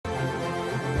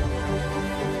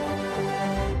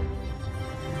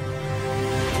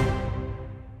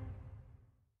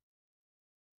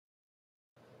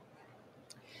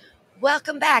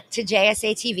Welcome back to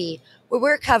JSA TV, where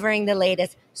we're covering the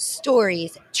latest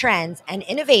stories, trends, and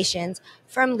innovations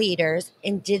from leaders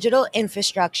in digital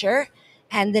infrastructure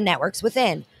and the networks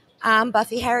within. I'm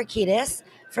Buffy Harakitis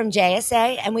from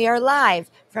JSA, and we are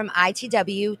live from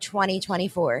ITW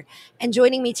 2024. And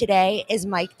joining me today is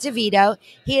Mike DeVito.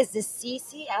 He is the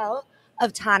CCO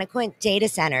of Tonaquint Data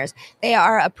Centers. They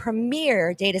are a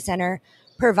premier data center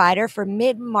provider for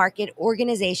mid-market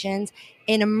organizations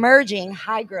in emerging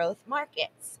high-growth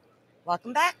markets.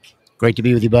 Welcome back. Great to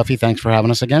be with you, Buffy. Thanks for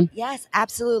having us again. Yes,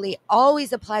 absolutely.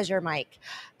 Always a pleasure, Mike.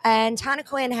 And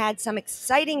Tonaquint had some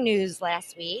exciting news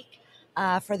last week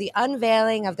for the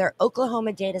unveiling of their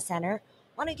Oklahoma data center.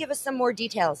 Want to give us some more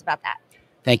details about that?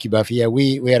 Thank you, Buffy. Yeah,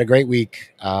 we had a great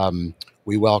week.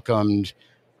 We welcomed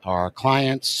our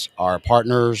clients, our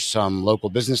partners, some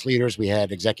local business leaders. We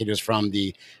had executives from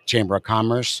the Chamber of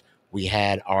Commerce. We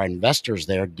had our investors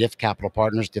there, DIF Capital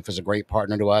Partners. DIF is a great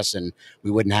partner to us, and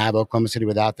we wouldn't have Oklahoma City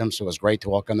without them, so it was great to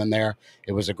welcome them there.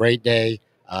 It was a great day.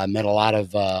 Met a lot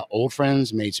of old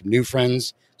friends, made some new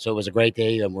friends, so it was a great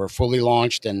day, and we're fully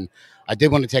launched. And I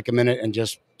did want to take a minute and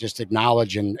just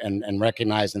acknowledge and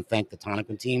recognize and thank the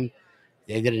Tonaquint team.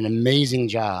 They did an amazing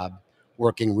job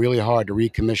working really hard to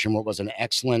recommission what was an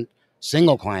excellent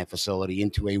single client facility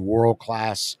into a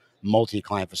world-class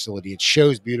multi-client facility. It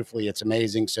shows beautifully. It's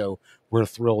amazing. So we're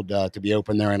thrilled to be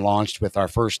open there and launched with our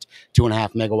first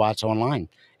 2.5 megawatts online.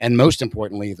 And most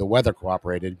importantly, the weather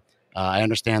cooperated. I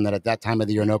understand that at that time of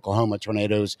the year in Oklahoma,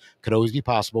 tornadoes could always be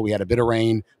possible. We had a bit of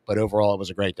rain, but overall it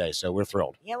was a great day. So we're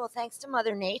thrilled. Yeah, well, thanks to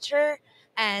Mother Nature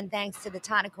and thanks to the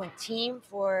Tonaquint team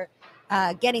for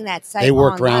getting that site They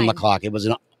worked online. around the clock. It was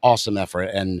an awesome effort,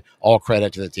 and all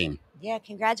credit to the team. Yeah,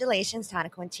 congratulations,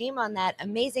 Tonaquint team, on that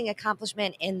amazing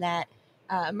accomplishment in that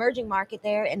emerging market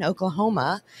there in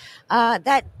Oklahoma.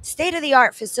 That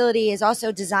state-of-the-art facility is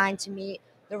also designed to meet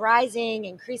the rising,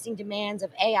 increasing demands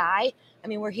of AI. I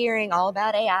mean, we're hearing all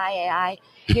about AI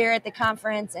here at the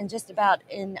conference and just about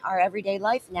in our everyday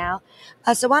life now.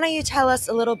 So why don't you tell us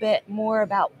a little bit more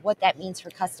about what that means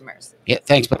for customers? Yeah,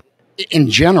 thanks. But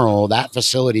in general, that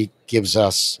facility gives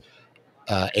us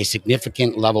a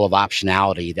significant level of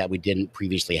optionality that we didn't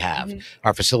previously have. Mm-hmm.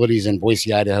 Our facilities in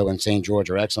Boise, Idaho, and St. George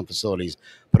are excellent facilities,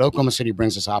 but Oklahoma City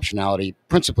brings us optionality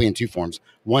principally in two forms.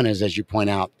 One is, as you point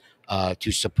out,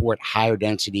 to support higher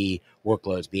density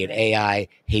workloads, be it AI,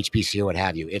 HPC, or what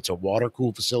have you. It's a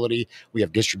water-cooled facility. We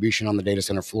have distribution on the data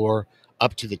center floor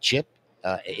up to the chip,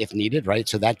 if needed, right?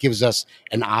 So that gives us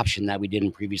an option that we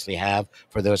didn't previously have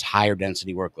for those higher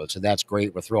density workloads. So that's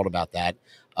great. We're thrilled about that.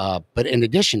 But in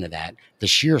addition to that, the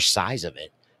sheer size of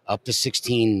it, up to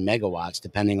 16 megawatts,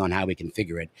 depending on how we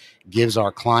configure it, gives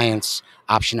our clients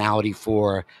optionality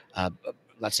for,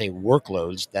 let's say,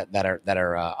 workloads that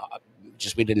are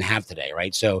just we didn't have today,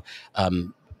 right? So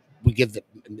we give the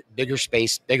bigger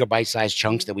space, bigger bite-sized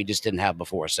chunks that we just didn't have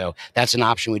before. So that's an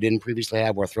option we didn't previously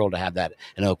have. We're thrilled to have that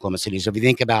in Oklahoma City. So if you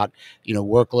think about,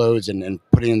 workloads and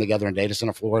putting them together in data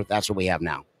center floor, that's what we have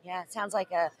now. Yeah, it sounds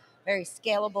like a very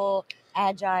scalable,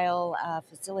 agile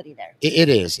facility there. It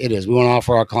is. We want to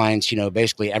offer our clients,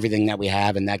 basically everything that we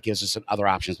have, and that gives us some other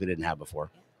options we didn't have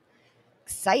before.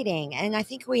 Exciting. And I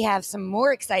think we have some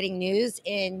more exciting news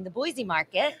in the Boise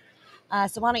market.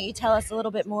 So why don't you tell us a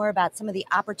little bit more about some of the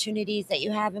opportunities that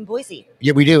you have in Boise?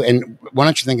 Yeah, we do. And why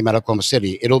don't you think about Oklahoma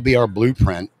City? It'll be our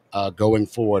blueprint going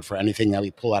forward for anything that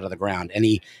we pull out of the ground,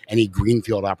 any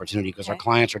greenfield opportunity, because our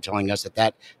clients are telling us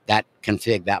that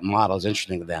config, that model is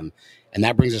interesting to them. And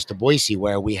that brings us to Boise,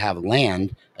 where we have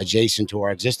land adjacent to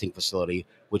our existing facility,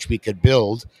 which we could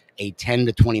build a 10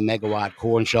 to 20 megawatt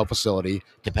core and shell facility,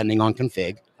 depending on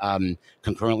config,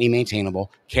 concurrently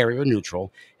maintainable, carrier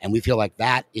neutral. And we feel like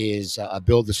that is a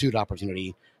build to suit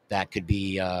opportunity that could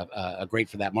be great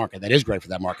for that market. That is great for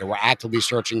that market. We're actively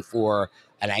searching for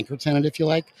an anchor tenant, if you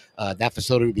like. That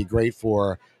facility would be great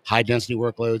for high density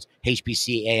workloads,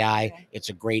 HPC, AI. Okay. It's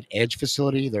a great edge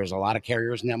facility. There's a lot of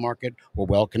carriers in that market. We're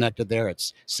well connected there.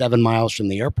 It's 7 miles from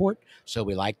the airport, so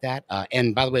we like that.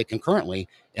 And by the way, concurrently,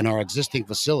 in our existing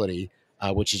facility,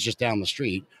 which is just down the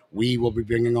street, we will be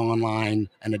bringing online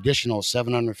an additional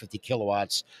 750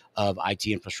 kilowatts of IT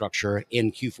infrastructure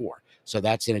in Q4. So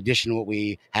that's in addition to what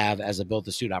we have as a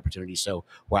build-to-suit opportunity. So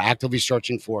we're actively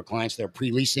searching for clients that are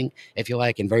pre-leasing, if you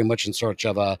like, and very much in search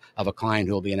of a client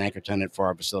who will be an anchor tenant for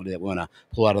our facility that we want to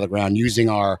pull out of the ground using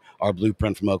our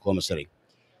blueprint from Oklahoma City.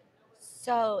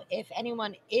 So if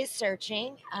anyone is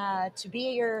searching to be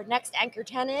your next anchor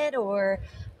tenant or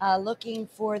looking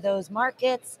for those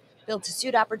markets,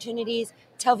 build-to-suit opportunities,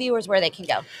 tell viewers where they can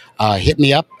go. Hit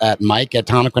me up at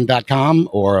mike@tonaquint.com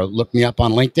or look me up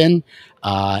on LinkedIn,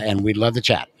 and we'd love to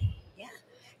chat. Yeah.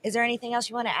 Is there anything else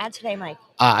you want to add today, Mike?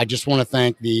 I just want to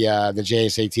thank the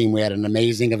JSA team. We had an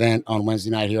amazing event on Wednesday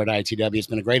night here at ITW. It's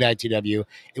been a great ITW.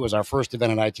 It was our first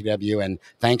event at ITW, and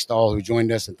thanks to all who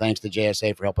joined us, and thanks to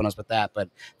JSA for helping us with that. But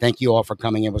thank you all for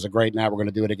coming. It was a great night. We're going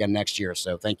to do it again next year,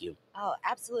 so thank you. Oh,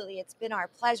 absolutely. It's been our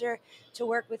pleasure to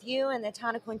work with you and the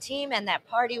Tonaquint team, and that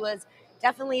party was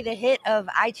definitely the hit of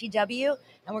ITW,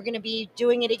 and we're going to be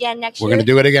doing it again next year. We're going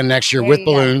to do it again next year There with you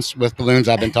go. balloons. With balloons.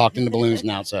 I've been talking to balloons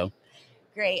now, so.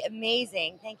 Great.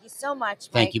 Amazing. Thank you so much,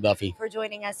 Mike, Thank you, Buffy, for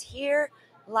joining us here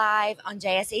live on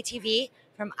JSA TV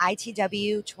from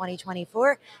ITW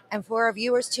 2024. And for our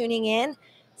viewers tuning in,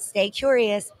 stay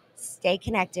curious, stay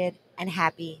connected, and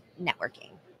happy networking.